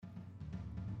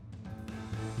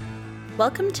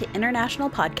Welcome to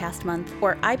International Podcast Month,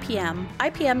 or IPM.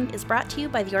 IPM is brought to you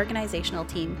by the organizational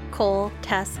team, Cole,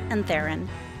 Tess, and Theron.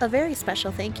 A very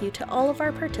special thank you to all of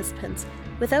our participants,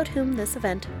 without whom this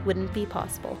event wouldn't be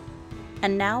possible.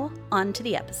 And now, on to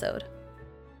the episode.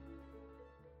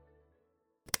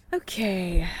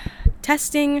 Okay,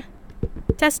 testing.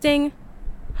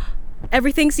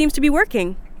 Everything seems to be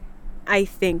working, I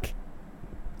think.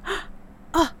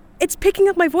 Oh, it's picking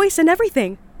up my voice and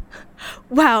everything.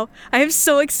 Wow, I am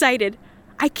so excited.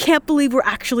 I can't believe we're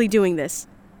actually doing this.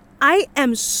 I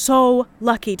am so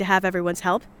lucky to have everyone's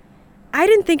help. I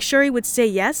didn't think Shuri would say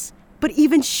yes, but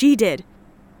even she did.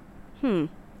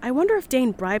 I wonder if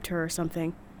Dane bribed her or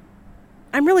something.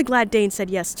 I'm really glad Dane said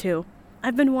yes too.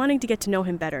 I've been wanting to get to know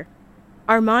him better.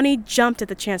 Armani jumped at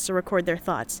the chance to record their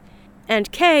thoughts, and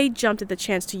Kay jumped at the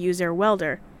chance to use their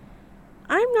welder.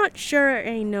 I'm not sure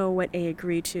I know what A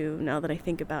agreed to now that I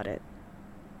think about it.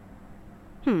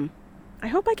 I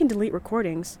hope I can delete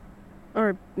recordings.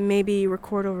 Or maybe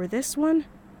record over this one?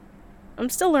 I'm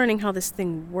still learning how this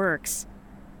thing works.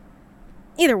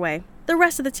 Either way, the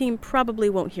rest of the team probably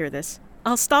won't hear this.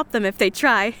 I'll stop them if they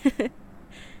try.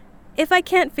 If I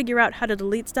can't figure out how to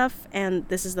delete stuff and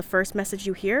this is the first message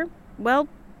you hear, well,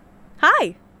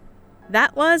 hi!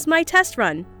 That was my test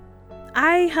run.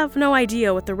 I have no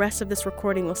idea what the rest of this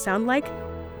recording will sound like,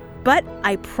 but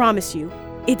I promise you,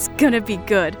 it's gonna be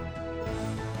good.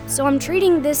 So I'm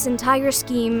treating this entire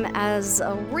scheme as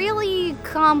a really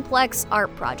complex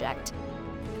art project.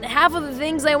 Half of the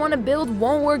things I want to build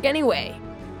won't work anyway,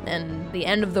 and the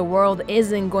end of the world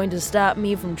isn't going to stop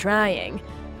me from trying.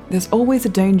 There's always a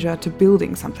danger to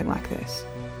building something like this.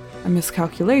 A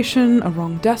miscalculation, a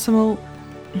wrong decimal,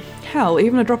 hell,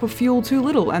 even a drop of fuel too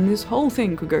little, and this whole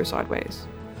thing could go sideways.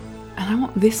 And I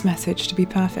want this message to be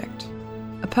perfect.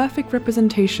 A perfect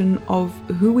representation of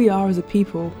who we are as a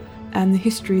people and the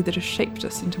history that has shaped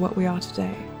us into what we are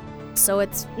today. So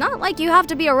it's not like you have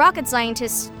to be a rocket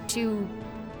scientist to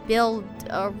build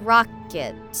a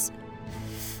rocket.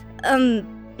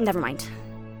 Never mind.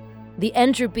 The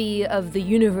entropy of the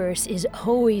universe is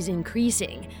always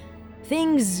increasing.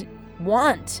 Things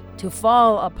want to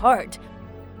fall apart,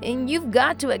 and you've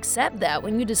got to accept that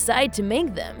when you decide to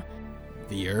make them.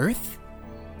 The Earth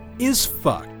is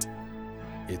fucked.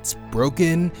 It's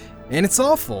broken, and it's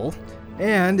awful,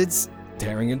 and it's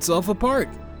tearing itself apart.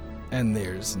 And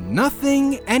there's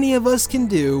nothing any of us can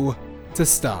do to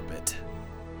stop it.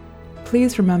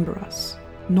 Please remember us,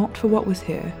 not for what was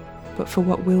here, but for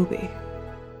what will be.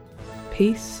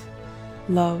 Peace,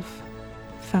 love,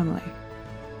 family.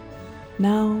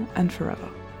 Now and forever.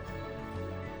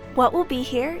 What Will Be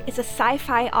Here is a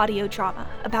sci-fi audio drama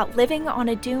about living on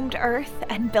a doomed Earth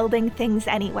and building things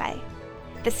anyway.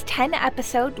 This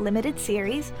 10-episode limited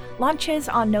series launches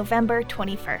on November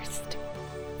 21st.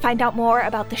 Find out more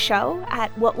about the show at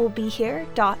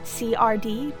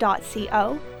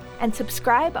whatwillbehere.crd.co and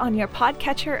subscribe on your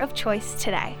podcatcher of choice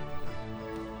today.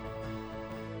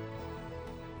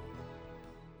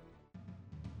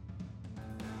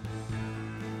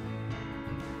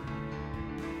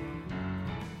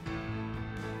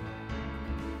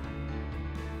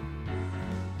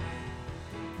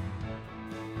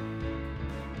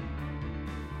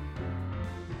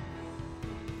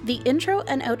 The intro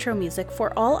and outro music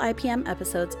for all IPM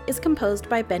episodes is composed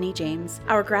by Benny James.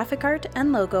 Our graphic art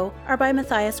and logo are by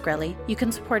Matthias Grelli. You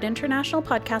can support International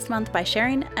Podcast Month by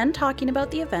sharing and talking about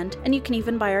the event, and you can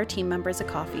even buy our team members a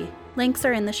coffee. Links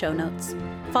are in the show notes.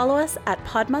 Follow us at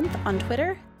PodMonth on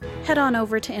Twitter. Head on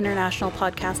over to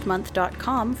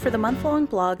internationalpodcastmonth.com for the month-long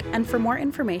blog and for more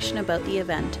information about the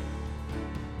event.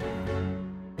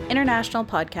 International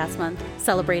Podcast Month,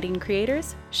 celebrating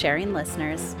creators, sharing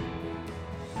listeners.